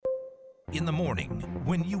In the morning,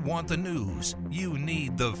 when you want the news, you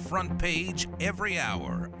need the front page every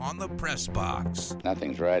hour on the Press Box.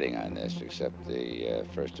 Nothing's riding on this except the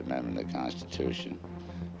First Amendment of the Constitution,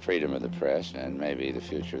 freedom of the press, and maybe the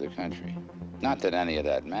future of the country. Not that any of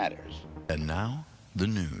that matters. And now, the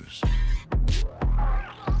news.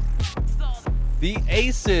 The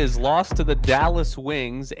Aces lost to the Dallas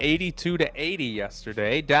Wings 82-80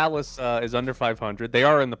 yesterday. Dallas is under 500. They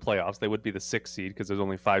are in the playoffs. They would be the 6th seed because there's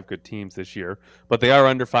only 5 good teams this year, but they are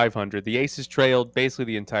under 500. The Aces trailed basically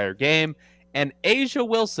the entire game, and A'ja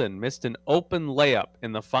Wilson missed an open layup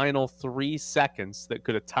in the final 3 seconds that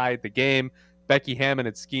could have tied the game. Becky Hammon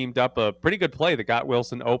had schemed up a pretty good play that got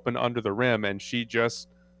Wilson open under the rim, and she just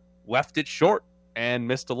left it short and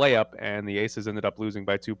missed a layup, and the Aces ended up losing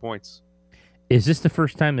by 2 points. Is this the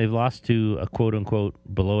first time they've lost to a quote-unquote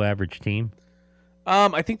below-average team?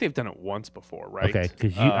 I think they've done it once before, right? Okay,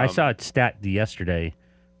 because I saw a stat yesterday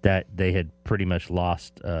that they had pretty much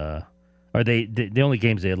lost, or the only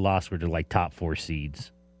games they had lost were to like top 4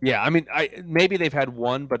 seeds. Yeah, I mean, maybe they've had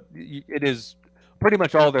one, but it is pretty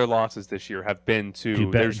much all their losses this year have been to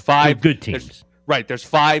there's 5 good teams. There's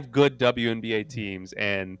 5 good WNBA teams,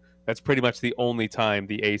 and that's pretty much the only time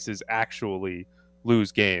the Aces actually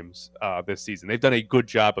lose games this season. They've done a good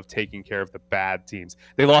job of taking care of the bad teams.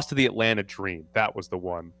 They lost to the Atlanta Dream. That was the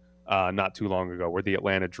one not too long ago where the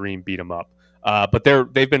Atlanta Dream beat them up. But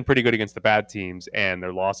they've been pretty good against the bad teams, and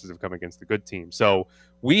their losses have come against the good teams. So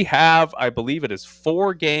we have, I believe it is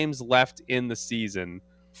 4 games left in the season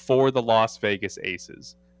for the Las Vegas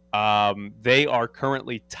Aces. They are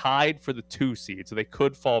currently tied for the 2 seed, so they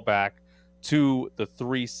could fall back to the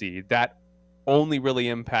 3 seed. That only really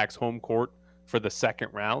impacts home court for the second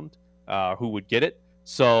round, who would get it.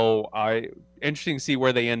 So interesting to see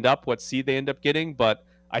where they end up, what seed they end up getting, but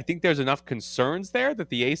I think there's enough concerns there that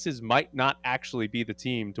the Aces might not actually be the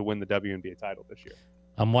team to win the WNBA title this year.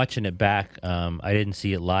 I'm watching it back. I didn't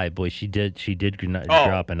see it live. Boy, she did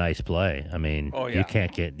drop a nice play. I mean, you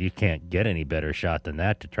can't get any better shot than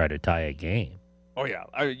that to try to tie a game. Oh yeah,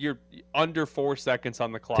 you're under 4 seconds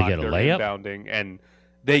on the clock. To get a layup? Inbounding, and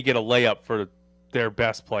they get a layup for their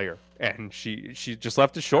best player, and she just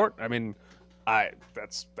left it short. I mean, I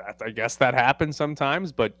guess that happens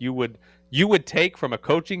sometimes, but you would take from a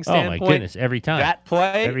coaching standpoint. Oh my goodness, every time that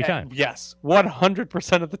play, every time. Yes,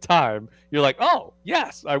 100% of the time, you're like, oh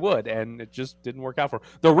yes, I would, and it just didn't work out for her.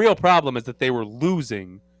 The real problem is that they were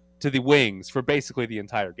losing to the Wings for basically the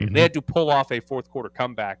entire game. Mm-hmm. They had to pull off a fourth quarter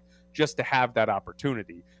comeback just to have that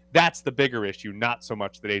opportunity. That's the bigger issue, not so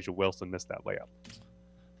much that A'ja Wilson missed that layup.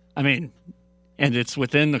 I mean, and it's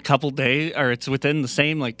within a couple days, or it's within the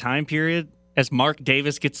same like time period as Mark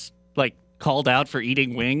Davis gets like called out for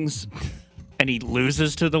eating wings, and he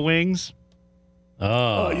loses to the Wings.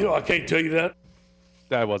 Oh, I can't tell you that.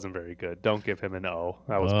 That wasn't very good. Don't give him an O.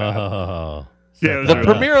 That was bad. Yeah, the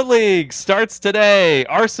Premier League starts today.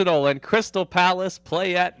 Arsenal and Crystal Palace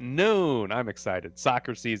play at noon. I'm excited.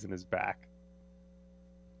 Soccer season is back.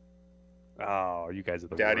 Oh, you guys are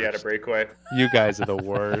the Daddy worst. had a breakaway. You guys are the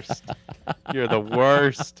worst. You're the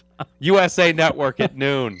worst. USA Network at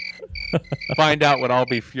noon. Find out what I'll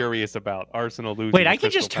be furious about. Arsenal losing. Wait, I can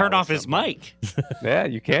just turn off his mic. Yeah,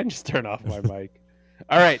 you can just turn off my mic.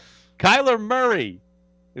 All right. Kyler Murray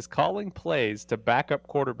is calling plays to backup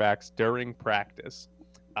quarterbacks during practice.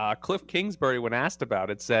 Cliff Kingsbury, when asked about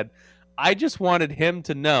it, said, I just wanted him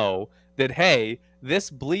to know that, hey, this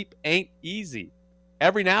bleep ain't easy.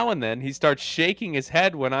 Every now and then he starts shaking his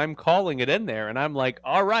head when I'm calling it in there, and I'm like,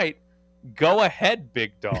 all right, go ahead,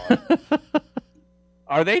 big dog.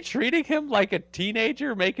 Are they treating him like a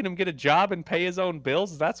teenager, making him get a job and pay his own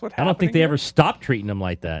bills? That's what happened. I don't think they ever stopped treating him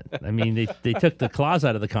like that. I mean, they took the clause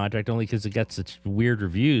out of the contract only because it got such weird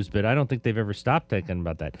reviews, but I don't think they've ever stopped talking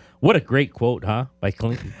about that. What a great quote, huh, by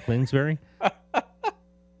Kingsbury?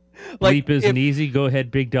 Bleep isn't easy. Go ahead,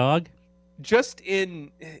 big dog.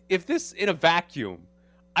 If this in a vacuum,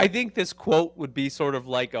 I think this quote would be sort of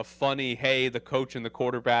like a funny, hey, the coach and the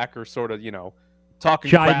quarterback are sort of, talking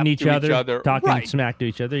crap to each other. Talking smack to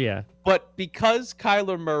each other, yeah. But because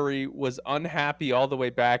Kyler Murray was unhappy all the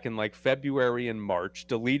way back in like February and March,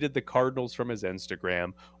 deleted the Cardinals from his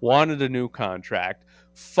Instagram, wanted a new contract,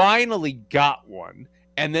 finally got one,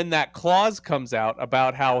 and then that clause comes out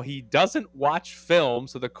about how he doesn't watch film,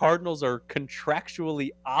 so the Cardinals are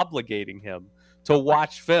contractually obligating him to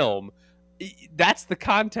watch film. That's the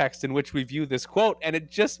context in which we view this quote, and it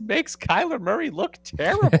just makes Kyler Murray look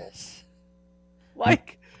terrible.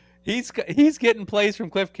 Like, he's getting plays from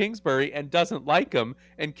Cliff Kingsbury and doesn't like him,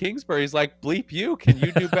 and Kingsbury's like, bleep you, can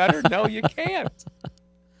you do better? No, you can't.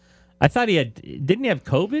 I thought didn't he have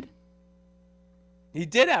COVID? He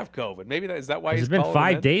did have COVID. Maybe is that why Has he's it been calling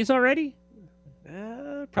 5 in? days already?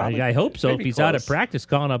 Probably. I hope so. If Maybe he's out of close. practice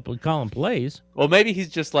calling plays, Well, maybe he's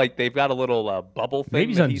just like they've got a little bubble thing. maybe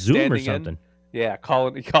he's that on he's Zoom or standing in. something. Yeah,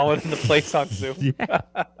 calling in the place on Zoom. Yeah.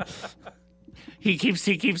 He keeps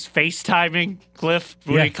FaceTiming Cliff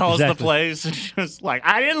when Yeah, he calls exactly. the plays, and just like,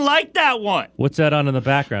 I didn't like that one. What's that on in the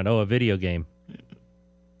background? Oh, a video game.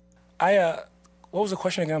 What was the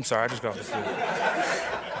question again? I'm sorry, I just got confused.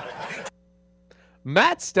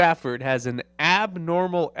 Matt Stafford has an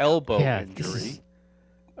abnormal elbow Yeah, this injury. is-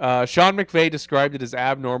 Sean McVay described it as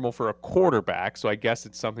abnormal for a quarterback, so I guess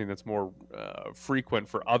it's something that's more frequent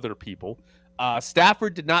for other people.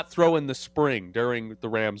 Stafford did not throw in the spring during the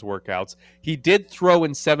Rams workouts. He did throw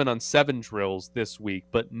in 7-on-7 drills this week,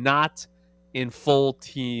 but not in full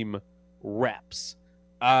team reps.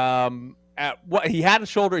 He had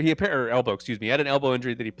elbow, excuse me. He had an elbow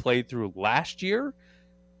injury that he played through last year.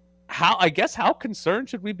 How concerned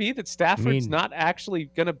should we be that Stafford's not actually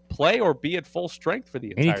going to play or be at full strength for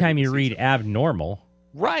the entire Anytime you read season? abnormal,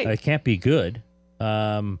 Right. it can't be good.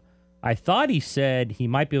 I thought he said he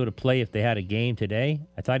might be able to play if they had a game today.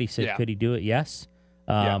 I thought he said, Yeah. could he do it? Yes.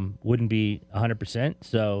 Wouldn't be 100%.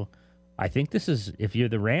 So I think this is, if you're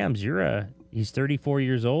the Rams, he's 34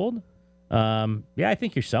 years old. I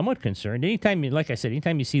think you're somewhat concerned. Anytime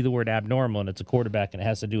you see the word abnormal and it's a quarterback and it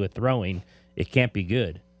has to do with throwing, it can't be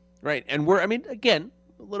good. Right. And again,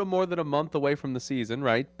 a little more than a month away from the season,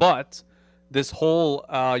 right? But this whole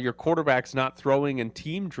your quarterback's not throwing in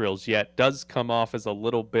team drills yet does come off as a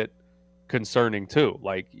little bit concerning too.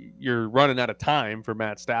 Like, you're running out of time for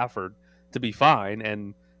Matt Stafford to be fine,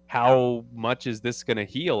 and how much is this going to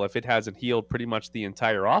heal if it hasn't healed pretty much the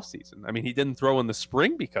entire offseason? I mean, he didn't throw in the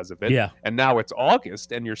spring because of it, Yeah. and now it's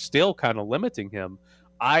August, and you're still kind of limiting him.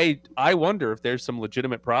 I wonder if there's some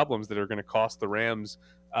legitimate problems that are going to cost the Rams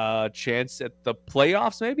chance at the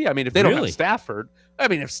playoffs, maybe. I mean, if they don't Really? have Stafford,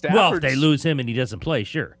 if Stafford, Well, if they lose him and he doesn't play,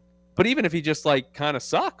 sure. but even if he just like kind of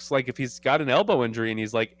sucks, like if he's got an elbow injury and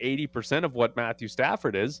he's like 80% of what Matthew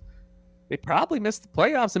Stafford is, they probably miss the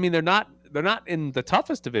playoffs. I mean, they're not in the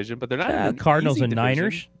toughest division, but they're not in an Cardinals easy and division.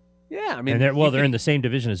 Niners. Yeah, I mean, And they're in the same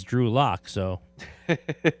division as Drew Lock, so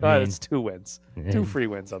it's 2 wins, two Yeah. free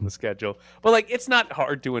wins on the schedule. But like, it's not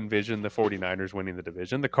hard to envision the 49ers winning the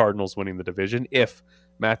division, the Cardinals winning the division, if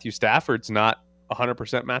Matthew Stafford's not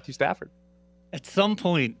 100% Matthew Stafford. At some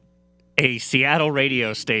point, a Seattle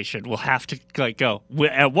radio station will have to go,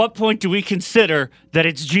 at what point do we consider that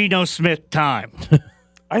it's Geno Smith time?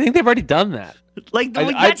 I think they've already done that.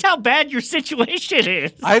 That's how bad your situation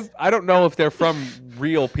is. I don't know if they're from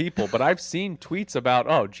real people, but I've seen tweets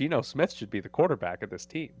about, Geno Smith should be the quarterback of this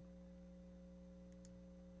team.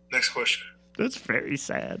 Next question. That's very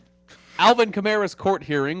sad. Alvin Kamara's court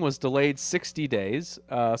hearing was delayed 60 days,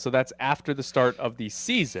 so that's after the start of the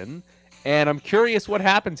season. And I'm curious what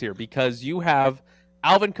happens here, because you have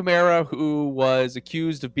Alvin Kamara, who was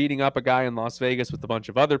accused of beating up a guy in Las Vegas with a bunch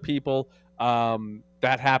of other people.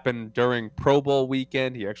 That happened during Pro Bowl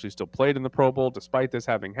weekend. He actually still played in the Pro Bowl despite this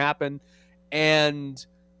having happened. And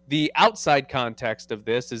the outside context of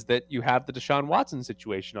this is that you have the Deshaun Watson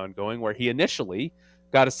situation ongoing, where he initially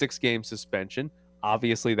got a 6-game suspension.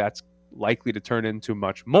 Obviously, that's likely to turn into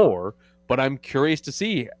much more. But I'm curious to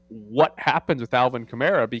see what happens with Alvin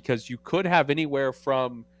Kamara, because you could have anywhere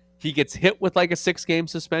from he gets hit with like a 6-game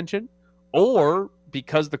suspension, or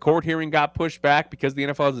because the court hearing got pushed back because the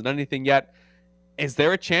NFL hasn't done anything yet, is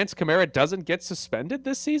there a chance Kamara doesn't get suspended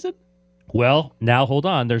this season? Well, now hold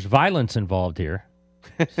on. There's violence involved here,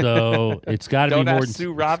 so it's got to be Don't more ask than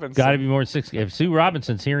Sue Robinson. Got to be more than 6. If Sue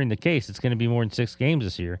Robinson's hearing the case, it's going to be more than 6 games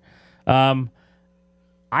this year.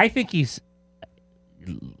 I think he's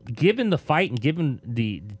given the fight and given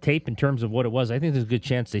the tape in terms of what it was. I think there's a good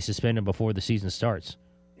chance they suspend him before the season starts.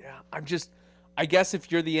 Yeah, I guess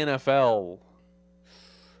if you're the NFL,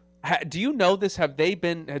 do you know this?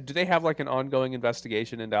 Do they have like an ongoing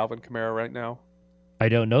investigation into Alvin Kamara right now? I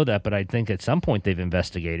don't know that, but I think at some point they've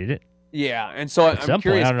investigated it. Yeah, and so At I'm some point,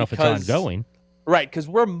 curious I don't know if it's ongoing. Right, because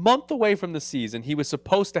we're a month away from the season. He was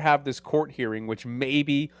supposed to have this court hearing, which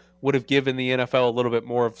maybe would have given the NFL a little bit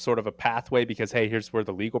more of sort of a pathway, because, hey, here's where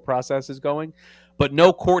the legal process is going. But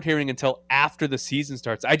no court hearing until after the season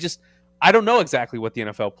starts. I don't know exactly what the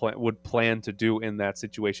NFL would plan to do in that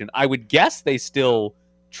situation. I would guess they still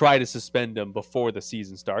try to suspend him before the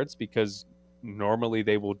season starts, because normally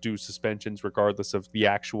they will do suspensions regardless of the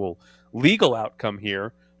actual legal outcome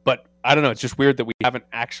here. But I don't know. It's just weird that we haven't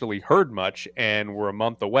actually heard much, and we're a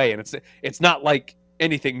month away. And it's not like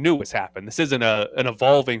anything new has happened. This isn't an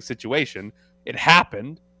evolving situation. It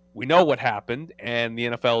happened. We know what happened, and the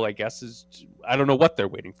NFL, I guess, I don't know what they're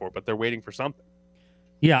waiting for, but they're waiting for something.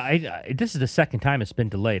 Yeah, this is the second time it's been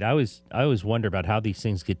delayed. I always wonder about how these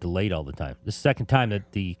things get delayed all the time. This is the second time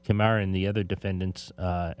that the Kamara and the other defendants,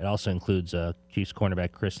 it also includes Chiefs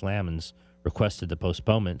cornerback Chris Lamons, requested the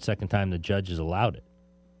postponement. Second time the judges allowed it.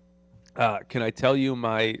 Can I tell you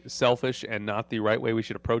my selfish and not the right way we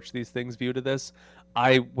should approach these things view to this?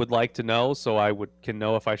 I would like to know so can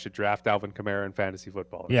know if I should draft Alvin Kamara in fantasy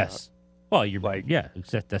football. Yes. Well, you're Like- yeah.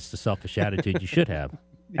 Except that's the selfish attitude you should have.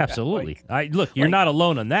 Yeah, Absolutely. like- Look, you're like- not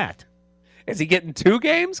alone on that. Is he getting 2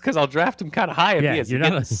 games? Because I'll draft him kind of high if Yeah, he is. you're He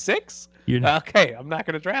getting not- 6? You're not, Okay, I'm not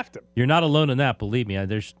going to draft him. you're not alone on that. Believe me.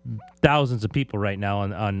 There's thousands of people right now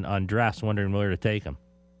on drafts wondering where to take them.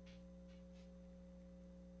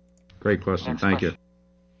 Great question. Thank you.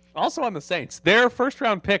 Also on the Saints, their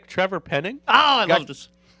first-round pick, Trevor Penning, Oh, I Got- love this.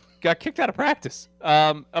 got kicked out of practice.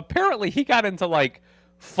 Apparently, he got into like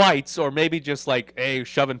fights or maybe just like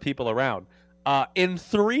shoving people around in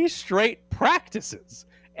 3 straight practices.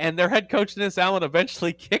 And their head coach Dennis Allen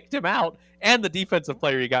eventually kicked him out, and the defensive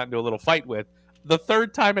player he got into a little fight with. The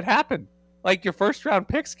 3rd time it happened. Like your first-round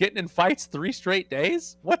picks getting in fights 3 straight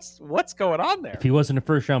days. What's going on there? If he wasn't a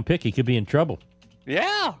first round pick, he could be in trouble.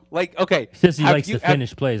 Yeah, like okay. He says he have likes you- to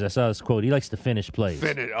finish plays. I saw his quote. He likes to finish plays.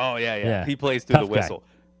 Oh yeah. Yeah. He plays through Tough the guy. whistle.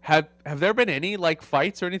 Have there been any like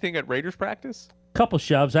fights or anything at Raiders practice? Couple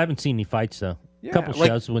shoves. I haven't seen any fights though. Yeah, Couple like-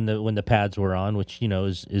 shoves when the pads were on, which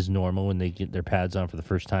is normal when they get their pads on for the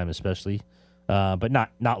first time, especially. But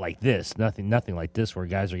not like this. Nothing like this where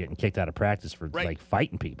guys are getting kicked out of practice for Right. like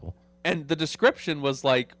fighting people. And the description was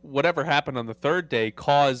like whatever happened on the 3rd day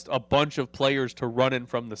caused a bunch of players to run in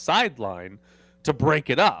from the sideline to break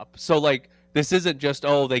it up. So like this isn't just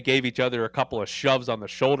they gave each other a couple of shoves on the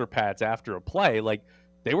shoulder pads after a play. Like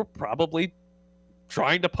they were probably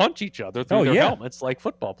trying to punch each other through their helmets like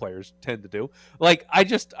football players tend to do. Like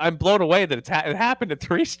I'm blown away that it happened at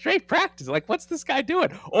 3 straight practices. Like what's this guy doing?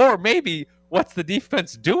 Or maybe what's the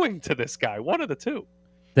defense doing to this guy? One of the two.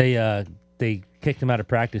 They kicked him out of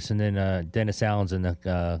practice, and then Dennis Allen's in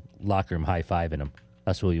the locker room high-fiving him.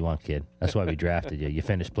 That's what you want, kid. That's why we drafted you. You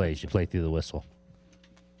finish plays. You play through the whistle.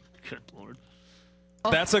 Good Lord.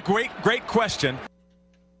 That's a great question.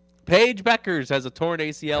 Paige Beckers has a torn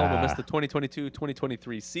ACL and will miss the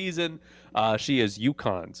 2022-2023 season. She is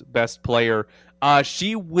UConn's best player.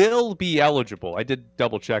 She will be eligible. I did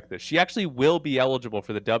double check this. She actually will be eligible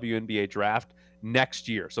for the WNBA draft next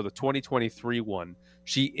year. So the 2023 one,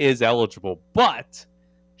 she is eligible, but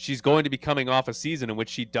she's going to be coming off a season in which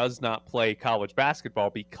she does not play college basketball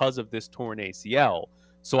because of this torn ACL.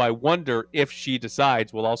 So I wonder if she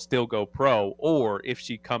decides, well, I'll still go pro, or if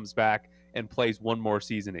she comes back and plays one more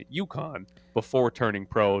season at UConn before turning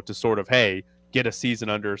pro to sort of, get a season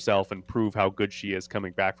under herself and prove how good she is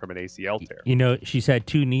coming back from an ACL tear. She's had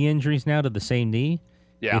 2 knee injuries now to the same knee.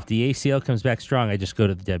 Yeah. If the ACL comes back strong, I just go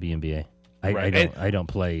to the WNBA. Right. I don't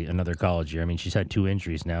play another college year. I mean, she's had 2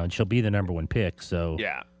 injuries now, and she'll be the number 1 pick. So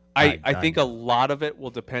Yeah. I think a lot of it will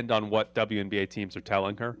depend on what WNBA teams are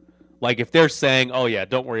telling her. Like if they're saying, "Oh yeah,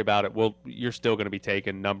 don't worry about it. Well, you're still going to be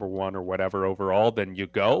taken number 1 or whatever overall," then you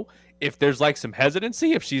go. If there's like some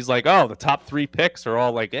hesitancy, if she's like, "Oh, the top 3 picks are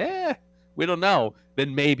all like, we don't know,"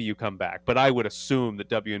 then maybe you come back. But I would assume that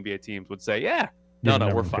WNBA teams would say, "Yeah, you're the no,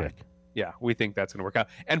 number we're 1 fine." pick. Yeah, we think that's going to work out.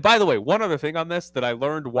 And by the way, one other thing on this that I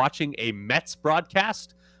learned watching a Mets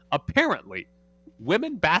broadcast, apparently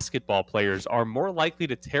women basketball players are more likely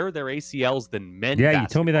to tear their ACLs than men. Yeah, you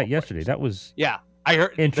told me that basketball yesterday. players. That was Yeah, I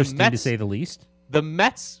heard interesting the to Mets, say the least. The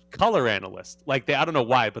Mets color analyst, I don't know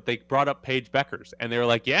why, but they brought up Paige Beckers, and they were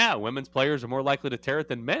like, "Yeah, women's players are more likely to tear it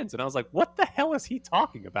than men's." And I was like, "What the hell is he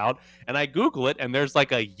talking about?" And I Google it, and there's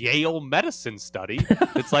like a Yale medicine study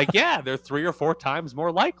that's like, "Yeah, they're 3 or 4 times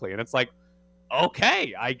more likely." And it's like,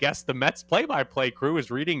 okay, I guess the Mets play-by-play crew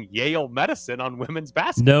is reading Yale medicine on women's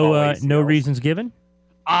basketball. No ACLs. reasons given.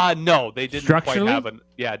 No, they didn't quite Structurally?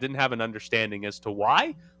 didn't have an understanding as to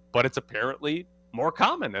why, but it's apparently more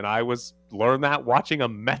common. And I learned that watching a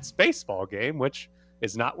Mets baseball game, which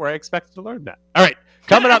is not where I expected to learn that. All right,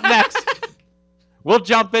 coming up next, we'll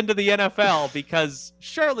jump into the NFL because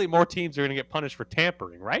surely more teams are going to get punished for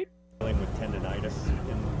tampering, right? With tendonitis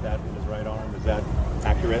in his right arm, is that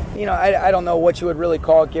accurate? I don't know what you would really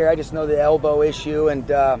call it, Gary. I just know the elbow issue, and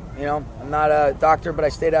I'm not a doctor, but I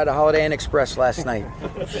stayed out of Holiday Inn Express last night.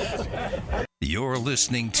 You're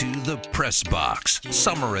listening to the Press Box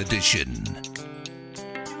Summer Edition.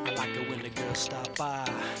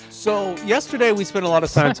 So yesterday we spent a lot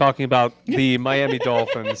of time talking about the Miami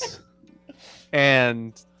Dolphins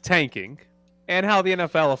and tanking and how the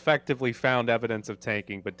NFL effectively found evidence of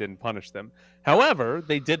tanking but didn't punish them. However,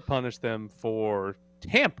 they did punish them for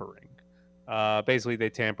tampering. Basically, they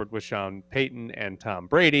tampered with Sean Payton and Tom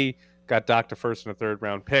Brady, got docked a first and a third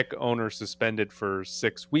round pick, owner suspended for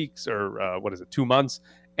 6 weeks or 2 months,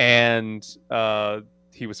 and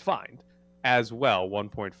he was fined as well,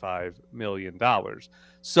 $1.5 million.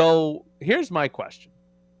 So here's my question.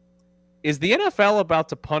 Is the NFL about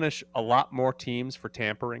to punish a lot more teams for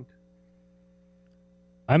tampering?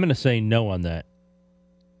 I'm going to say no on that.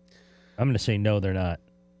 I'm going to say no, they're not.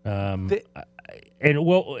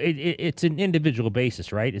 It's an individual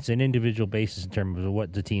basis, right? It's an individual basis in terms of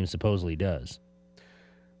what the team supposedly does.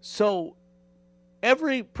 So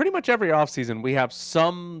pretty much every offseason, we have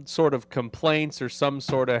some sort of complaints or some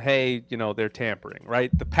sort of, hey, they're tampering,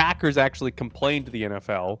 right? The Packers actually complained to the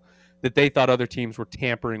NFL that they thought other teams were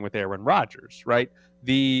tampering with Aaron Rodgers, right?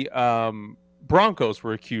 The Broncos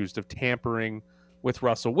were accused of tampering with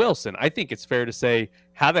Russell Wilson. I think it's fair to say,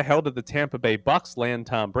 how the hell did the Tampa Bay Bucks land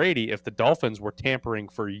Tom Brady if the Dolphins were tampering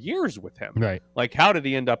for years with him? Right. Like, how did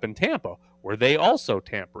he end up in Tampa? Were they also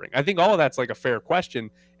tampering? I think all of that's like a fair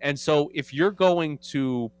question. And so if you're going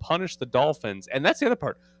to punish the Dolphins, and that's the other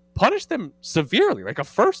part, punish them severely, like a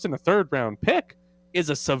first and a third round pick is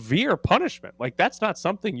a severe punishment. Like, that's not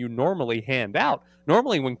something you normally hand out.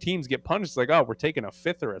 Normally when teams get punished, it's like, oh, we're taking a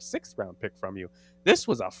fifth or a sixth round pick from you. This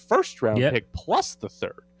was a first round pick plus the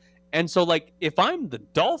third. And so, like, if I'm the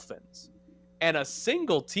Dolphins and a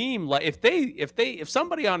single team, like if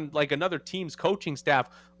somebody on like another team's coaching staff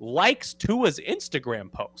likes Tua's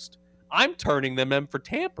Instagram post, I'm turning them in for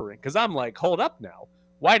tampering, because I'm like, hold up now.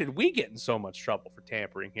 Why did we get in so much trouble for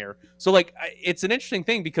tampering here? So, like, it's an interesting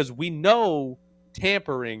thing because we know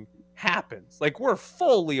tampering happens. Like, we're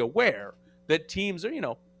fully aware that teams are,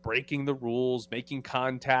 breaking the rules, making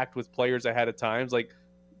contact with players ahead of times. Like,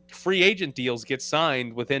 free agent deals get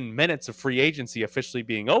signed within minutes of free agency officially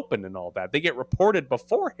being open and all that. They get reported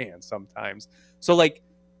beforehand sometimes. So, like,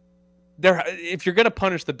 if you're going to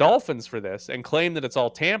punish the Dolphins for this and claim that it's all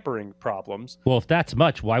tampering problems. Well, if that's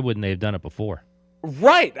much, why wouldn't they have done it before?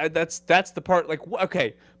 Right. That's the part. Like,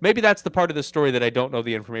 okay, maybe that's the part of the story that I don't know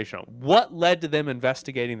the information on. What led to them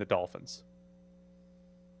investigating the Dolphins?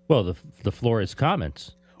 Well, the Flores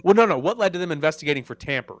comments. Well, no. What led to them investigating for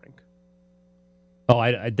tampering? Oh,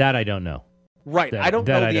 I don't know. Right. I don't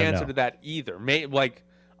know the answer to that either.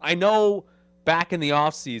 I know back in the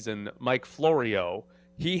offseason, Mike Florio,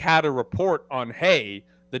 he had a report on, hey,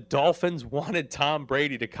 the Dolphins wanted Tom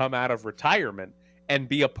Brady to come out of retirement and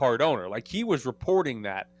be a part owner. Like, he was reporting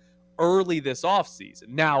that early this offseason.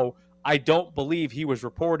 Now, I don't believe he was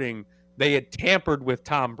reporting they had tampered with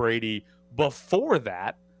Tom Brady before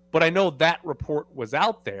that, but I know that report was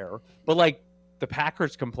out there. But, like, the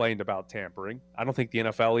Packers complained about tampering. I don't think the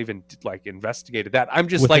NFL even investigated that. I'm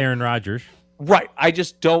just with Aaron Rodgers. Right. I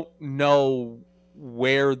just don't know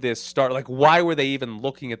where this started. Like, why were they even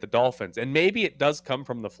looking at the Dolphins? And maybe it does come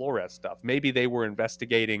from the Flores stuff. Maybe they were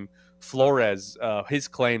investigating Flores, his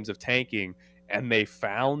claims of tanking, and they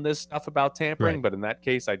found this stuff about tampering. Right. But in that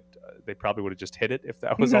case, they probably would have just hit it if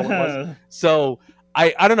that was all it was. So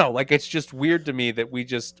I don't know. Like, it's just weird to me that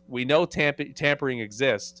we know tampering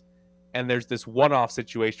exists, and there's this one-off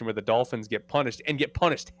situation where the Dolphins get punished and get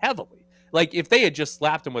punished heavily. Like, if they had just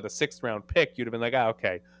slapped him with a sixth-round pick, you'd have been like,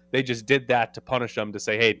 okay, they just did that to punish them, to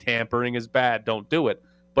say, hey, tampering is bad, don't do it.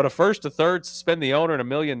 But a first, a third, suspend the owner, and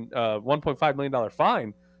 $1.5 million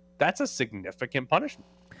fine, that's a significant punishment.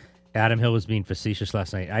 Adam Hill was being facetious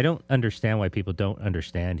last night. I don't understand why people don't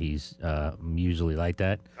understand he's usually like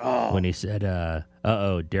that. Oh. When he said,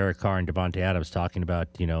 Derek Carr and Devontae Adams talking about,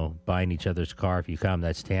 buying each other's car if you come,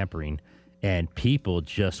 that's tampering. And people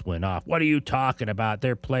just went off. What are you talking about?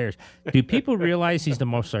 They're players. Do people realize he's the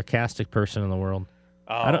most sarcastic person in the world?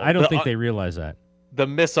 Oh, I don't think they realize that. The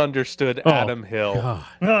misunderstood Adam Hill. God.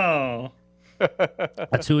 Oh.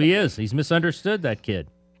 That's who he is. He's misunderstood, that kid.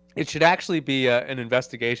 It should actually be an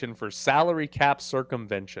investigation for salary cap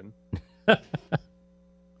circumvention.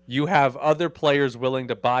 You have other players willing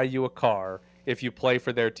to buy you a car if you play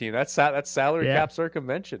for their team. That's salary cap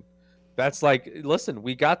circumvention. That's like, listen,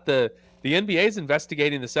 we got the NBA's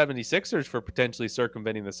investigating the 76ers for potentially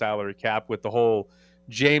circumventing the salary cap with the whole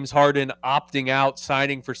James Harden opting out,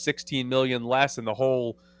 signing for $16 million less, and the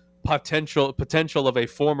whole potential of a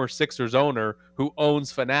former Sixers owner who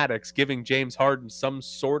owns Fanatics giving James Harden some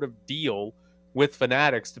sort of deal with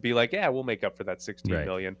Fanatics to be like, yeah, we'll make up for that $16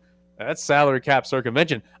 million. That's salary cap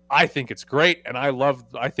circumvention. I think it's great, and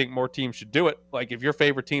I think more teams should do it. Like, if your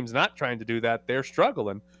favorite team's not trying to do that, they're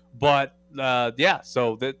struggling. But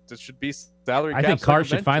so that should be salary cap. I think Carr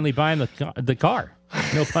should finally buy him the car.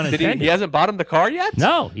 No pun intended. He hasn't bought him the car yet?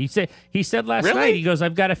 No. He said last night, he goes,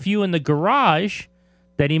 I've got a few in the garage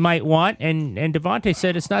that he might want, and Devontae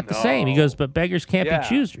said it's not the same. He goes, but beggars can't be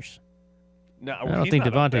choosers. No, I don't think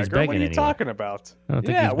Devontae's begging What are you anyway. talking about? I don't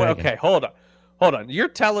think he's begging. Okay, hold on. You're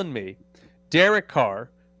telling me Derek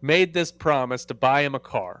Carr made this promise to buy him a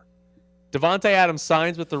car. Davante Adams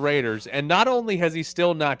signs with the Raiders, and not only has he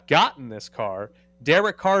still not gotten this car,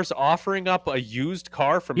 Derek Carr's offering up a used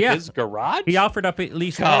car from his garage? He offered up at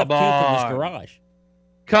least one up two from his garage.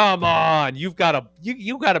 Come on. You've got to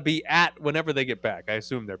you got to be at whenever they get back. I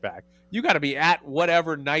assume they're back. You got to be at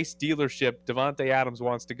whatever nice dealership Davante Adams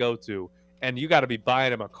wants to go to, and you got to be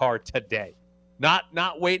buying him a car today.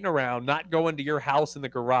 Not waiting around, not going to your house in the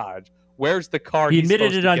garage. Where's the car? He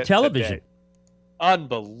admitted it on television. Today?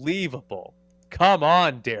 Unbelievable. Come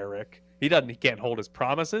on, Derek. He can't hold his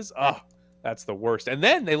promises. Oh, that's the worst. And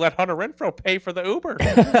then they let Hunter Renfrow pay for the Uber.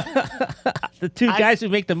 The two guys who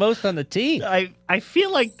make the most on the team. I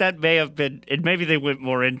feel like that may have been, and maybe they went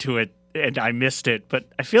more into it and I missed it, but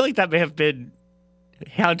I feel like that may have been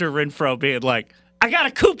Hunter Renfrow being like, I got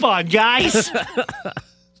a coupon, guys.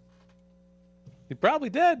 He probably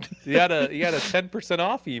did. He had a 10%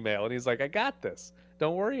 off email, and he's like, I got this.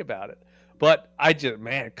 Don't worry about it. But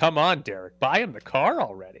man, come on, Derek. Buy him the car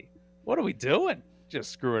already. What are we doing? Just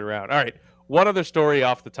screwing around. All right. One other story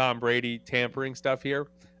off the Tom Brady tampering stuff here.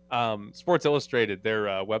 Sports Illustrated, their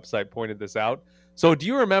website, pointed this out. So do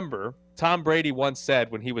you remember Tom Brady once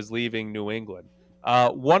said when he was leaving New England,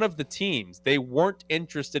 one of the teams, they weren't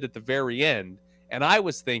interested at the very end. And I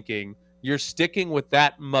was thinking, you're sticking with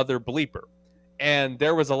that mother bleeper. And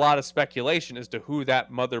there was a lot of speculation as to who that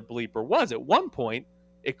mother bleeper was. At one point,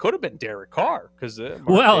 it could have been Derek Carr.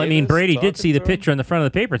 Brady did see the picture on the front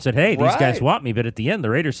of the paper and said, hey, these guys want me. But at the end, the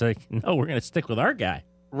Raiders said, no, we're going to stick with our guy.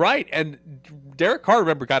 Right. And Derek Carr,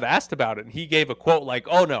 remember, got asked about it. And he gave a quote like,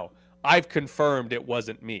 oh, no, I've confirmed it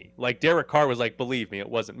wasn't me. Like, Derek Carr was like, believe me, it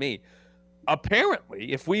wasn't me.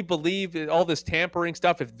 Apparently, if we believe all this tampering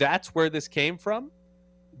stuff, if that's where this came from,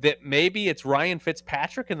 that maybe it's Ryan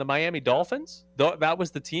Fitzpatrick and the Miami Dolphins? That was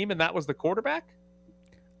the team and that was the quarterback?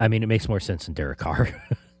 I mean, it makes more sense than Derek Carr.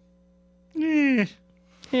 The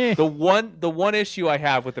one issue I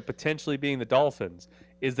have with it potentially being the Dolphins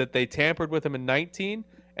is that they tampered with him in 19,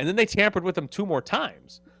 and then they tampered with him 2 more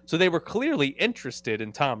times. So they were clearly interested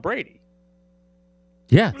in Tom Brady.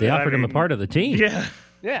 Yeah, they offered him a part of the team.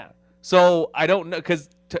 Yeah. So I don't know, because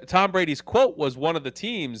Tom Brady's quote was one of the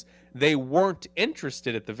teams they weren't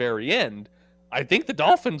interested at the very end. I think the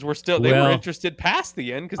Dolphins were still were interested past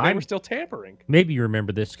the end because they were still tampering. Maybe you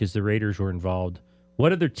remember this because the Raiders were involved.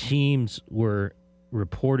 What other teams were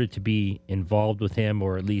reported to be involved with him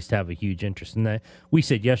or at least have a huge interest in that? We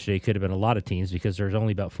said yesterday it could have been a lot of teams because there's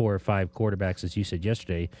only about 4 or 5 quarterbacks, as you said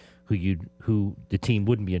yesterday, who the team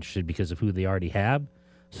wouldn't be interested because of who they already have.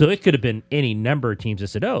 So it could have been any number of teams that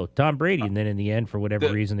said, oh, Tom Brady, and then in the end, for whatever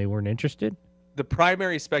reason, they weren't interested. The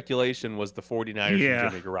primary speculation was the 49ers and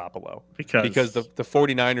Jimmy Garoppolo. Because the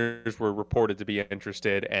 49ers were reported to be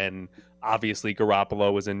interested, and obviously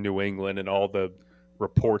Garoppolo was in New England, and all the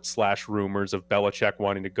reports / rumors of Belichick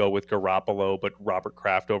wanting to go with Garoppolo, but Robert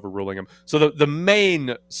Kraft overruling him. So the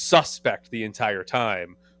main suspect the entire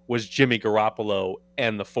time was Jimmy Garoppolo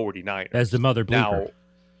and the 49ers. As the mother bleeper.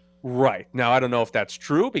 Now, I don't know if that's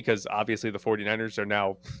true because obviously the 49ers are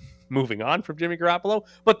now moving on from Jimmy Garoppolo,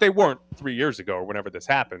 but they weren't 3 years ago or whenever this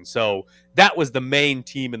happened. So that was the main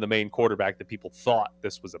team and the main quarterback that people thought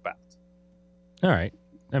this was about. All right.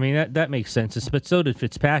 I mean, that makes sense. But so did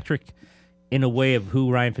Fitzpatrick in a way of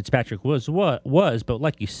who Ryan Fitzpatrick was. But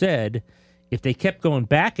like you said, if they kept going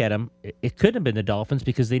back at him, it couldn't have been the Dolphins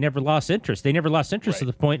because they never lost interest. They never lost interest to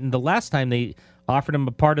the point, and the last time they offered him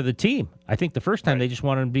a part of the team. I think the first time they just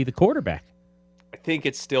wanted him to be the quarterback. I think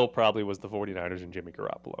it still probably was the 49ers and Jimmy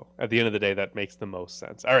Garoppolo. At the end of the day, that makes the most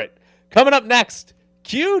sense. All right, coming up next,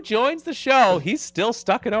 Q joins the show. He's still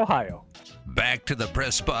stuck in Ohio. Back to the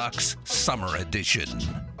Press Box Summer Edition.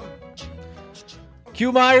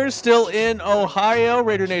 Q Myers still in Ohio.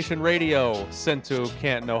 Raider Nation Radio sent to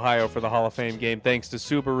Canton, Ohio for the Hall of Fame game. Thanks to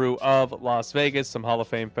Subaru of Las Vegas. Some Hall of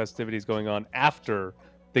Fame festivities going on after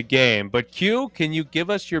the game. But Q, can you give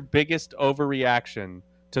us your biggest overreaction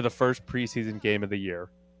to the first preseason game of the year?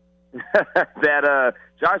 That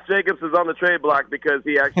Josh Jacobs is on the trade block because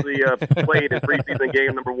he actually played in preseason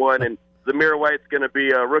game number 1, and Zamir White's going to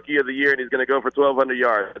be a Rookie of the Year, and he's going to go for 1,200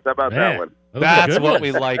 yards. How about that one? That's what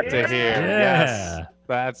we like to hear. Yes,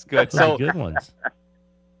 that's good. Those are good ones.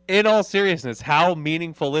 In all seriousness, how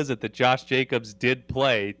meaningful is it that Josh Jacobs did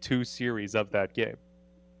play 2 series of that game?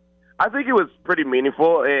 I think it was pretty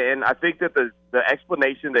meaningful, and I think that the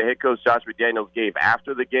explanation that head coach Josh McDaniels gave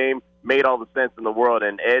after the game made all the sense in the world.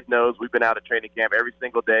 And Ed knows we've been out at training camp every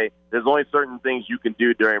single day. There's only certain things you can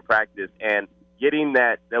do during practice, and getting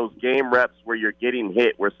those game reps where you're getting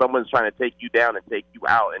hit, where someone's trying to take you down and take you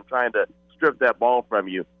out and trying to strip that ball from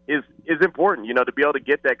you is important, to be able to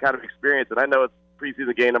get that kind of experience. And I know it's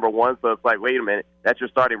preseason game number 1, so it's like, wait a minute, that's your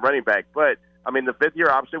starting running back. But, I mean, the fifth-year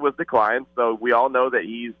option was declined, so we all know that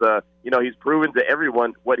he's proven to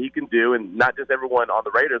everyone what he can do, and not just everyone on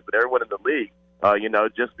the Raiders, but everyone in the league,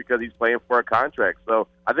 just because he's playing for a contract. So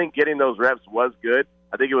I think getting those reps was good.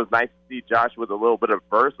 I think it was nice to see Josh with a little bit of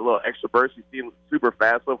burst, a little extra burst. He's seen super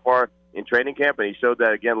fast so far in training camp, and he showed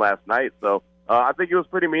that again last night. So I think it was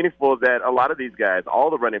pretty meaningful that a lot of these guys, all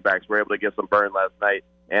the running backs, were able to get some burn last night.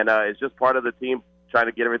 And it's just part of the team trying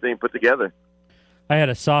to get everything put together. I had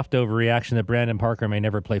a soft overreaction that Brandon Parker may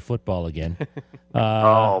never play football again.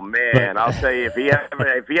 Oh man, I'll tell you, if he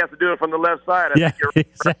has to do it from the left side, I think you're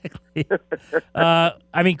exactly.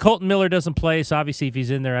 I mean, Colton Miller doesn't play, so obviously if he's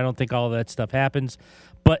in there, I don't think all of that stuff happens.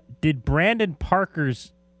 But did Brandon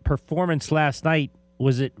Parker's performance last night,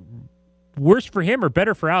 was it worse for him or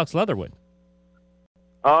better for Alex Leatherwood?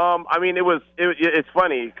 I mean, it's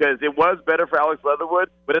funny because it was better for Alex Leatherwood,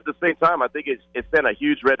 but at the same time, I think it sent a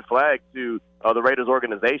huge red flag to the Raiders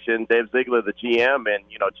organization, Dave Ziegler, the GM, and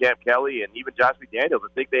Champ Kelly, and even Josh McDaniels.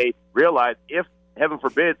 I think they realized if, heaven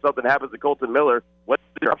forbid, something happens to Colton Miller, what's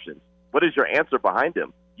your options? What is your answer behind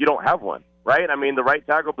him? You don't have one, right? I mean, the right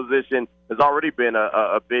tackle position has already been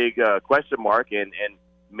a big question mark, and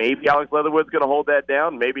maybe Alex Leatherwood's going to hold that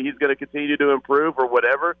down. Maybe he's going to continue to improve or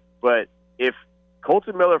whatever. But if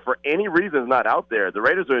Colton Miller, for any reason, is not out there, the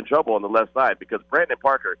Raiders are in trouble on the left side because Brandon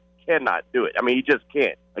Parker cannot do it. I mean, he just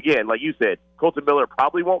can't. Again, like you said, Colton Miller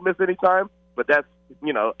probably won't miss any time, but that's,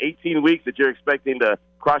 18 weeks that you're expecting to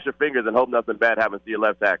cross your fingers and hope nothing bad happens to your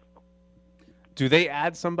left tackle. Do they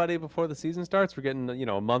add somebody before the season starts? We're getting,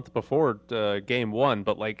 a month before game 1,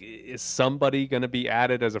 but, is somebody going to be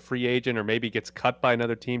added as a free agent or maybe gets cut by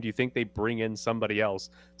another team? Do you think they bring in somebody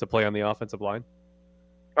else to play on the offensive line?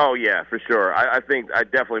 Oh, yeah, for sure. I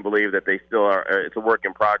definitely believe that they still are. It's a work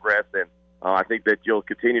in progress, and I think that you'll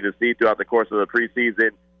continue to see throughout the course of the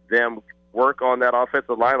preseason them work on that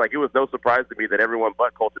offensive line. It was no surprise to me that everyone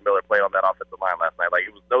but Colton Miller played on that offensive line last night.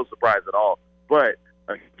 It was no surprise at all. But,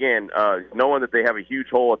 again, knowing that they have a huge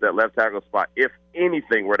hole at that left tackle spot, if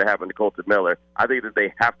anything were to happen to Colton Miller, I think that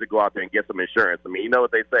they have to go out there and get some insurance. I mean, you know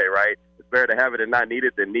what they say, right? It's better to have it and not need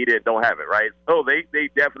it than need it and don't have it, right? So they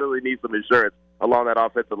definitely need some insurance along that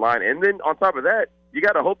offensive line. And then on top of that, you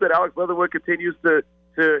got to hope that Alex Leatherwood continues to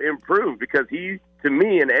improve because he, to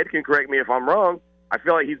me, and Ed can correct me if I'm wrong, I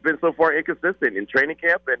feel like he's been so far inconsistent in training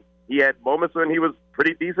camp, and he had moments when he was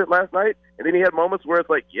pretty decent last night, and then he had moments where it's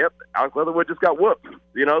like, yep, Alex Leatherwood just got whooped,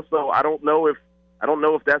 So I don't know if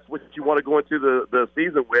that's what you want to go into the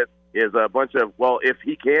season with is a bunch of, well, if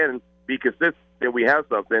he can be consistent, then we have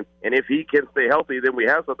something, and if he can stay healthy, then we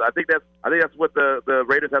have something. I think that's what the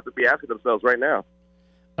Raiders have to be asking themselves right now.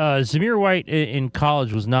 Zamir White in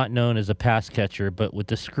college was not known as a pass catcher, but with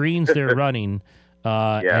the screens they're running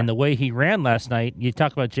and the way he ran last night, you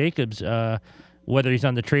talk about Jacobs, whether he's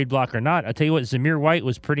on the trade block or not. I tell you what, Zamir White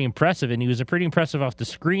was pretty impressive, and he was pretty impressive off the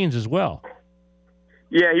screens as well.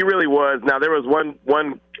 Yeah, he really was. Now, there was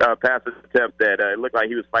one pass attempt that it looked like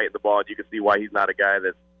he was fighting the ball, and you can see why he's not a guy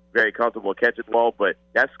that's very comfortable catching the ball, but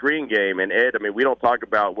that screen game, and Ed, I mean, we don't talk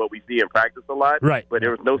about what we see in practice a lot, right? But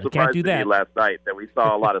there was no surprise to me last night that we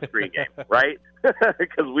saw a lot of screen game, right?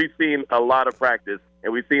 Because we've seen a lot of practice,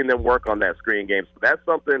 and we've seen them work on that screen game. So that's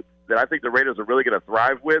something that I think the Raiders are really going to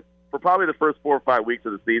thrive with for probably the first 4 or 5 weeks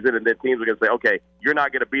of the season, and then teams are going to say, okay, you're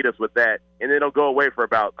not going to beat us with that, and then it'll go away for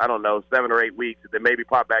about, 7 or 8 weeks, and then maybe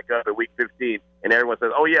pop back up at week 15, and everyone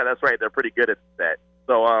says, oh, yeah, that's right, they're pretty good at that.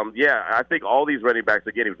 So, I think all these running backs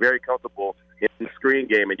are getting very comfortable in the screen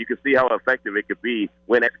game, and you can see how effective it could be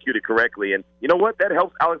when executed correctly. And you know what? That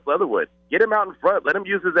helps Alex Leatherwood. Get him out in front. Let him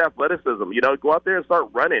use his athleticism. Go out there and start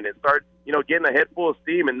running and start, getting a head full of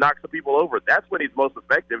steam and knock some people over. That's when he's most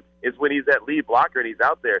effective, is when he's that lead blocker and he's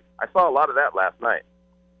out there. I saw a lot of that last night.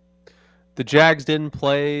 The Jags didn't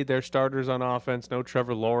play their starters on offense. No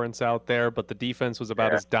Trevor Lawrence out there, but the defense was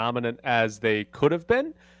about as dominant as they could have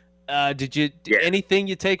been. Anything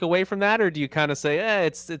you take away from that, or do you kind of say,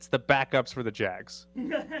 it's the backups for the Jags?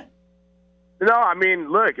 No, I mean,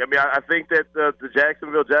 look, I think that the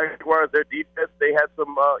Jacksonville Jaguars, their defense, they had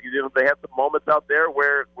some, they had some moments out there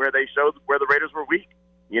where they showed where the Raiders were weak.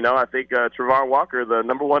 I think Trevon Walker, the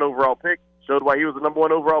number 1 overall pick, showed why he was the number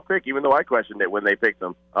 1 overall pick, even though I questioned it when they picked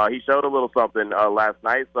him. He showed a little something last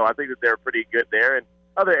night, so I think that they're pretty good there. And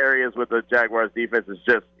other areas with the Jaguars defense is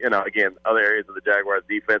just, again, other areas of the Jaguars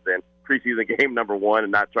defense and preseason game number 1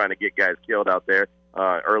 and not trying to get guys killed out there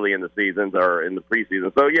early in the seasons or in the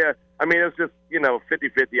preseason. So, yeah, I mean, it's just,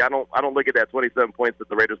 50-50. I don't look at that 27 points that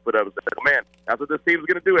the Raiders put up and say, oh, man, that's what this team's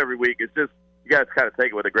going to do every week. It's just you got to kind of take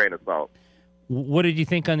it with a grain of salt. What did you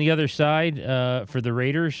think on the other side for the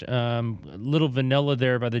Raiders? Little vanilla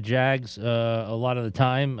there by the Jags a lot of the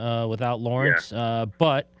time without Lawrence. Yeah.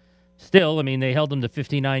 But still, I mean, they held them to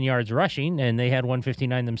 59 yards rushing, and they had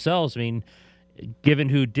 159 themselves. I mean, given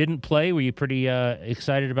who didn't play, were you pretty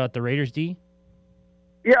excited about the Raiders, D?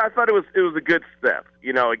 Yeah, I thought it was a good step.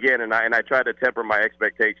 Again, and I try to temper my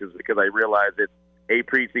expectations because I realize it's a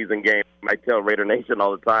preseason game. I tell Raider Nation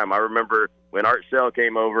all the time. I remember when Art Shell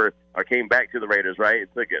came back to the Raiders, right?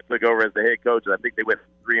 Took over as the head coach, and I think they went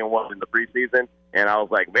 3-1 in the preseason. And I was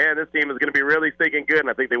like, man, this team is going to be really stinking good. And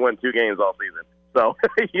I think they won 2 games all season. So,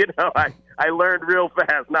 I learned real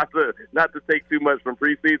fast not to take too much from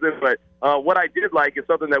preseason. But what I did like is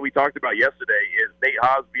something that we talked about yesterday is Nate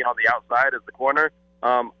Hobbs being on the outside as the corner.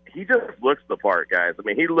 He just looks the part, guys. I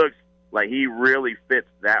mean, he looks like he really fits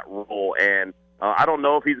that role. And I don't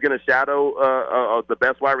know if he's going to shadow the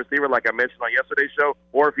best wide receiver, like I mentioned on yesterday's show,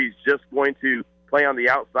 or if he's just going to play on the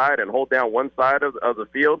outside and hold down one side of the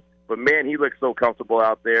field. But, man, he looks so comfortable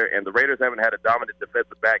out there, and the Raiders haven't had a dominant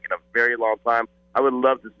defensive back in a very long time. I would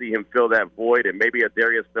love to see him fill that void, and maybe a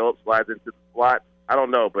Darius Phillips slides into the slot. I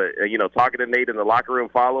don't know, but, talking to Nate in the locker room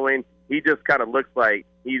following, he just kind of looks like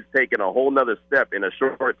he's taken a whole nother step in a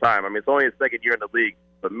short time. I mean, it's only his second year in the league.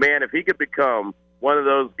 But, man, if he could become one of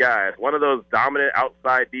those guys, one of those dominant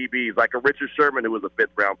outside DBs, like a Richard Sherman who was a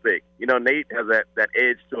 5th-round pick. Nate has that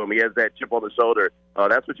edge to him. He has that chip on the shoulder.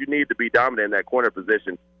 That's what you need to be dominant in that corner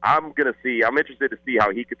position. I'm interested to see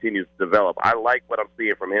how he continues to develop. I like what I'm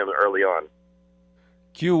seeing from him early on.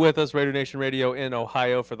 Q with us, Raider Nation Radio in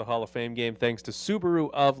Ohio for the Hall of Fame game, thanks to Subaru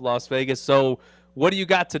of Las Vegas. So what do you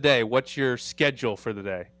got today? What's your schedule for the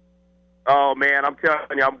day? Oh, man, I'm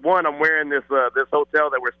telling you, I'm wearing this hotel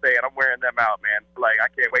that we're staying. I'm wearing them out, man. Like, I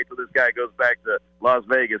can't wait till this guy goes back to Las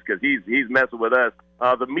Vegas because he's messing with us.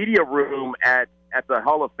 The media room at the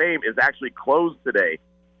Hall of Fame is actually closed today.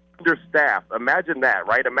 Understaffed. Imagine that,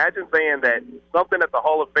 right? Imagine saying that something at the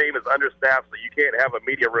Hall of Fame is understaffed so you can't have a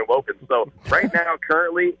media room open. So right now,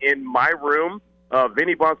 currently in my room,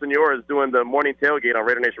 Vinny Bonsignore is doing the morning tailgate on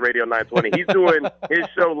Raider Nation Radio 920. He's doing his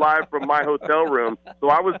show live from my hotel room. So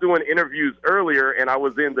I was doing interviews earlier, and I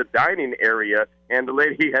was in the dining area, and the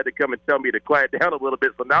lady had to come and tell me to quiet down a little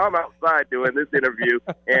bit. So now I'm outside doing this interview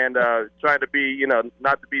and trying to be,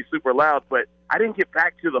 not to be super loud. But I didn't get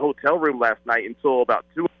back to the hotel room last night until about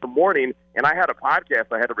 2 in the morning, and I had a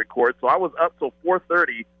podcast I had to record. So I was up till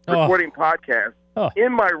 4:30 recording podcasts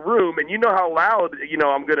in my room, and you know how loud,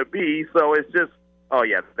 I'm going to be. So it's just, oh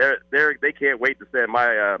yeah, they can't wait to send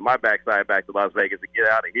my backside back to Las Vegas to get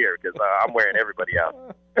out of here because I'm wearing everybody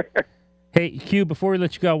out. Hey, Q, before we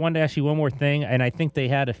let you go, I wanted to ask you one more thing, and I think they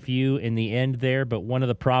had a few in the end there, but one of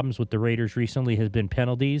the problems with the Raiders recently has been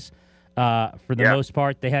penalties. For the most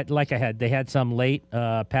part, they had some late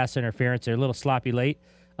pass interference. They're a little sloppy late,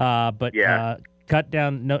 but cut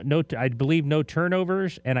down. No, I believe no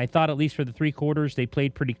turnovers, and I thought at least for the 3 quarters they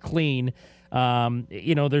played pretty clean.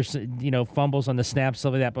 There's fumbles on the snaps,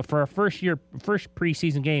 stuff like that. But for our first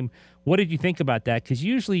preseason game, what did you think about that? Because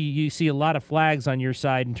usually you see a lot of flags on your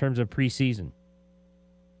side in terms of preseason.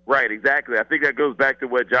 Right, exactly. I think that goes back to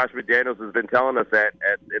what Josh McDaniels has been telling us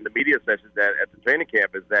in the media sessions at the training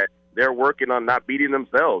camp is that they're working on not beating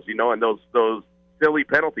themselves, and those silly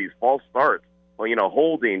penalties, false starts,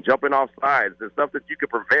 holding, jumping off sides, the stuff that you could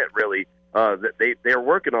prevent, really. They're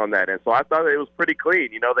working on that. And so I thought it was pretty clean.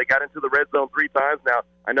 They got into the red zone 3 times. Now,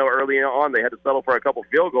 I know early on they had to settle for a couple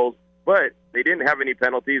field goals, but they didn't have any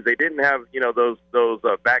penalties. They didn't have, those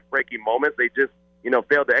back-breaking moments. They just,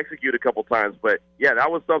 failed to execute a couple times. But, yeah,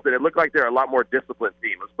 that was something. It looked like they're a lot more disciplined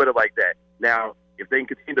team. Let's put it like that. Now, if they can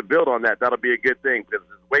continue to build on that, that'll be a good thing because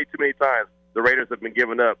way too many times the Raiders have been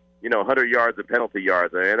giving up, 100 yards of penalty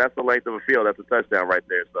yards, and that's the length of a field. That's a touchdown right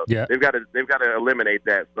there. So they've got to eliminate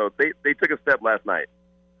that. So they took a step last night.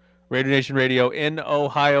 Raider Nation Radio in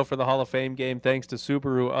Ohio for the Hall of Fame game, thanks to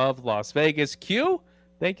Subaru of Las Vegas. Q,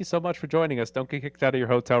 thank you so much for joining us. Don't get kicked out of your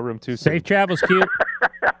hotel room too soon. Safe travels, Q.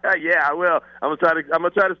 Yeah, I will. I'm gonna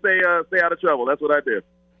try to stay out of trouble. That's what I do.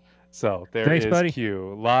 So Thanks, is buddy.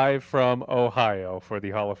 Q live from Ohio for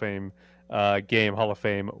the Hall of Fame game, Hall of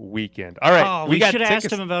Fame weekend. All right, we should have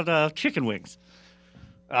asked him about chicken wings.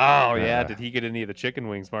 Oh, yeah. Did he get any of the chicken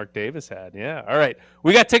wings Mark Davis had? Yeah. All right.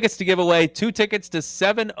 We got tickets to give away. 2 tickets to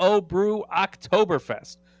 7-0 Brew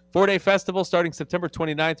Oktoberfest. 4-day festival starting September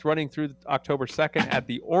 29th, running through October 2nd at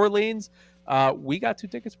the Orleans. We got 2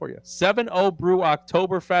 tickets for you. 7-0 Brew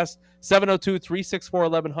Oktoberfest.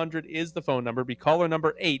 702-364-1100 is the phone number. Be caller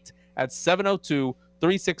number 8 at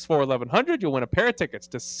 702-364-1100. You'll win a pair of tickets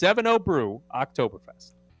to 7-0 Brew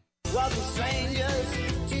Oktoberfest.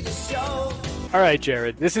 All right,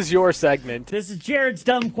 Jared, this is your segment. This is Jared's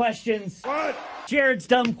Dumb Questions. What? Jared's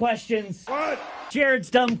Dumb Questions. What? Jared's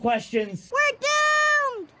Dumb Questions. We're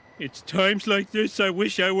doomed! It's times like this I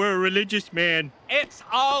wish I were a religious man. It's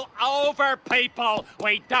all over, people.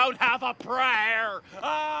 We don't have a prayer.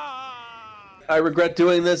 I regret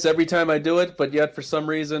doing this every time I do it, but yet for some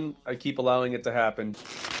reason, I keep allowing it to happen.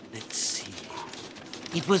 Let's see.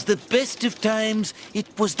 It was the best of times. It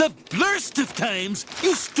was the blurst of times.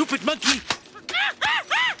 You stupid monkey.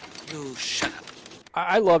 You shut up.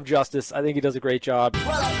 I love Justice. I think he does a great job. Well,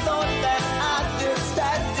 I thought that I just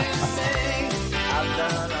had to sing. I've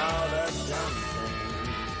done all the dumb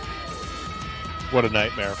things. What a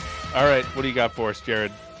nightmare. All right, what do you got for us,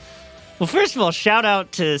 Jared? Well, first of all, shout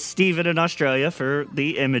out to Steven in Australia for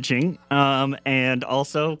the imaging. And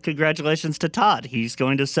also, congratulations to Todd. He's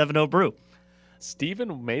going to 7-0 Brew.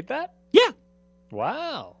 Steven made that? Yeah.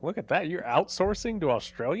 Wow, look at that. You're outsourcing to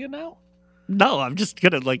Australia now? No, I'm just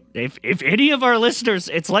going to, if any of our listeners,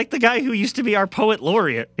 it's like the guy who used to be our poet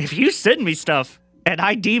laureate. If you send me stuff and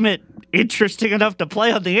I deem it interesting enough to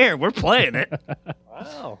play on the air, we're playing it.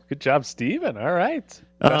 Wow, good job, Steven. All right.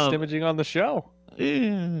 Best imaging on the show. I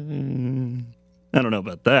don't know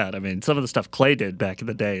about that. I mean, some of the stuff Clay did back in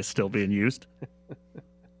the day is still being used.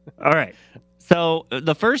 All right. So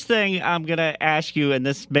the first thing I'm going to ask you, and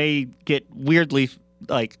this may get weirdly,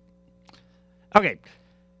 okay.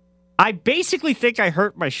 I basically think I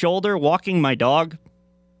hurt my shoulder walking my dog.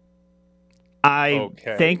 I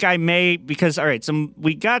think I may, because, all right, so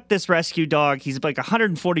we got this rescue dog. He's like a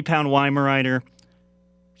 140-pound Weimaraner.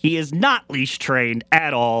 He is not leash trained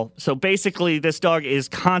at all. So basically, this dog is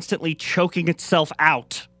constantly choking itself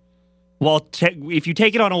out. Well, if you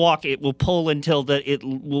take it on a walk, it will pull until it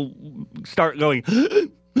will start going.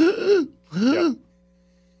 Yep.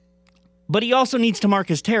 But he also needs to mark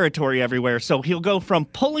his territory everywhere. So he'll go from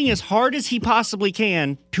pulling as hard as he possibly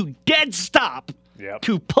can to dead stop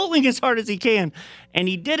to pulling as hard as he can. And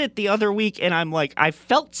he did it the other week. And I'm like, I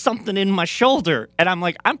felt something in my shoulder. And I'm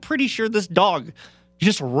like, I'm pretty sure this dog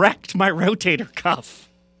just wrecked my rotator cuff.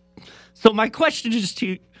 So my question is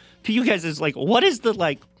to you guys is what is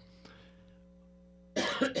the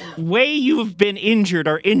way you have been injured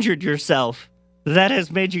or injured yourself that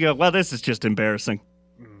has made you go, well, this is just embarrassing?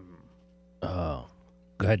 Oh,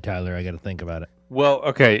 go ahead, Tyler. I got to think about it. Well,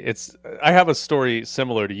 okay. I have a story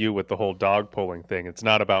similar to you with the whole dog pulling thing. It's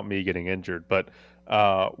not about me getting injured, but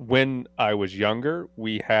when I was younger,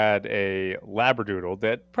 we had a Labradoodle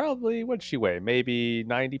that probably, what'd she weigh? Maybe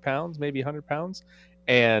 90 pounds, maybe 100 pounds.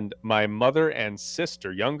 And my mother and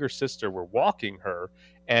younger sister, were walking her,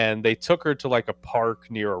 and they took her to a park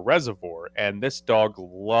near a reservoir. And this dog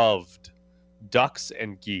loved ducks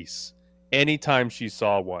and geese. Anytime she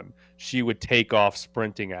saw one, she would take off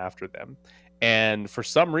sprinting after them. And for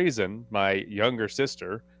some reason, my younger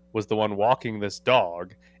sister was the one walking this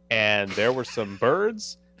dog, and there were some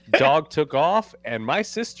birds. Dog took off, and my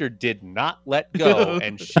sister did not let go,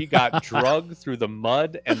 and she got dragged through the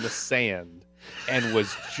mud and the sand, and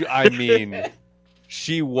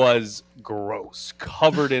she was gross,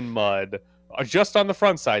 covered in mud, just on the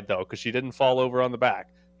front side, though, because she didn't fall over on the back.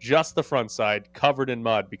 Just the front side, covered in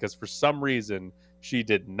mud, because for some reason, she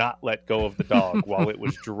did not let go of the dog while it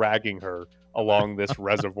was dragging her along this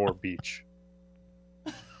reservoir beach.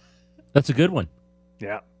 That's a good one.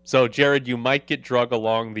 Yeah. So, Jared, you might get drug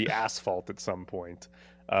along the asphalt at some point.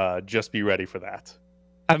 Just be ready for that.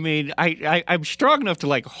 I mean, I'm strong enough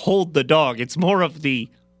to hold the dog. It's more of the,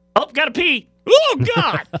 gotta pee. Oh,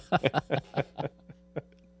 God.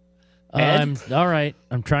 All right.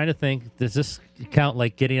 I'm trying to think. Does this count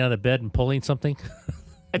getting out of bed and pulling something?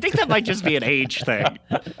 I think that might just be an age thing.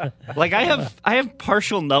 I have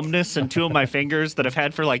partial numbness in two of my fingers that I've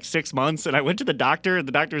had for 6 months, and I went to the doctor, and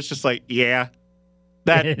the doctor was just like, "Yeah,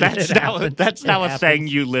 that's now a thing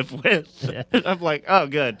you live with." Yeah. I'm like, "Oh,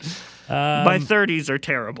 good." My 30s are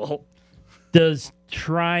terrible. Does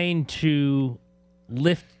trying to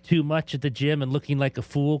lift too much at the gym and looking like a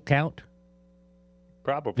fool count?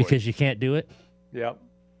 Probably because you can't do it. Yeah.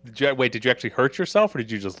 Did you actually hurt yourself, or did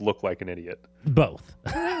you just look like an idiot? Both.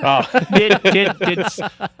 Oh. Did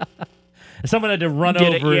someone had to run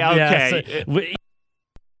over? Yeah, okay.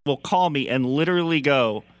 Will call me and literally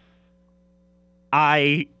go,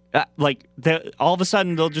 I all of a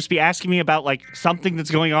sudden they'll just be asking me about like something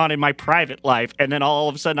that's going on in my private life, and then all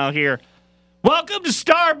of a sudden I'll hear, "Welcome to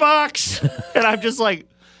Starbucks," and I'm just like,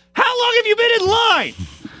 "How long have you been in line?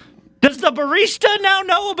 Does the barista now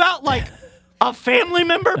know about like a family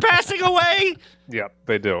member passing away?" Yep,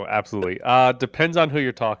 they do. Absolutely. Depends on who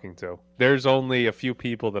you're talking to. There's only a few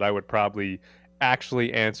people that I would probably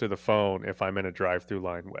actually answer the phone if I'm in a drive-through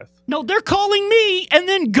line with. No, they're calling me and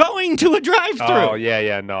then going to a drive-through. Oh,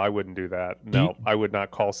 yeah. No, I wouldn't do that. No, I would not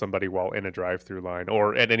call somebody while in a drive-through line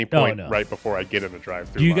or at any point right before I get in a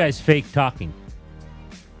drive-through line. Do you guys fake talking?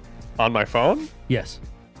 On my phone? Yes.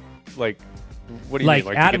 Like, what do you mean?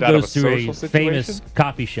 Like Adam goes through a situation? famous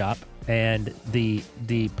coffee shop, and the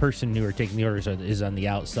person who are taking the orders is on the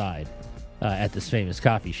outside at this famous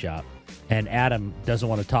coffee shop. And Adam doesn't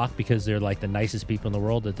want to talk because they're like the nicest people in the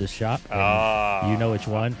world at this shop. And you know which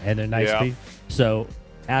one, and they're nice people. So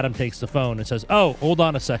Adam takes the phone and says, "Oh, hold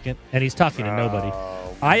on a second," and he's talking to nobody.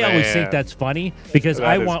 I always think that's funny because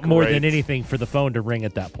I want more than anything for the phone to ring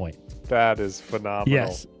at that point. That is phenomenal.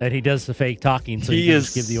 Yes, and he does the fake talking so he can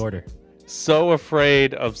just give the order. So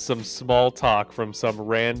afraid of some small talk from some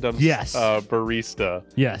random barista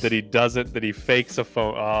that he fakes a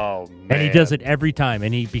phone. Oh, man. And he does it every time.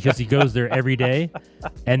 And because he goes there every day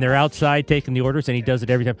and they're outside taking the orders and he does it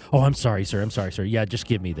every time. "Oh, I'm sorry, sir. I'm sorry, sir. Yeah, just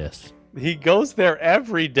give me this." He goes there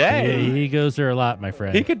every day. Yeah, he goes there a lot, my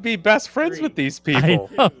friend. He could be best friends with these people.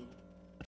 I know.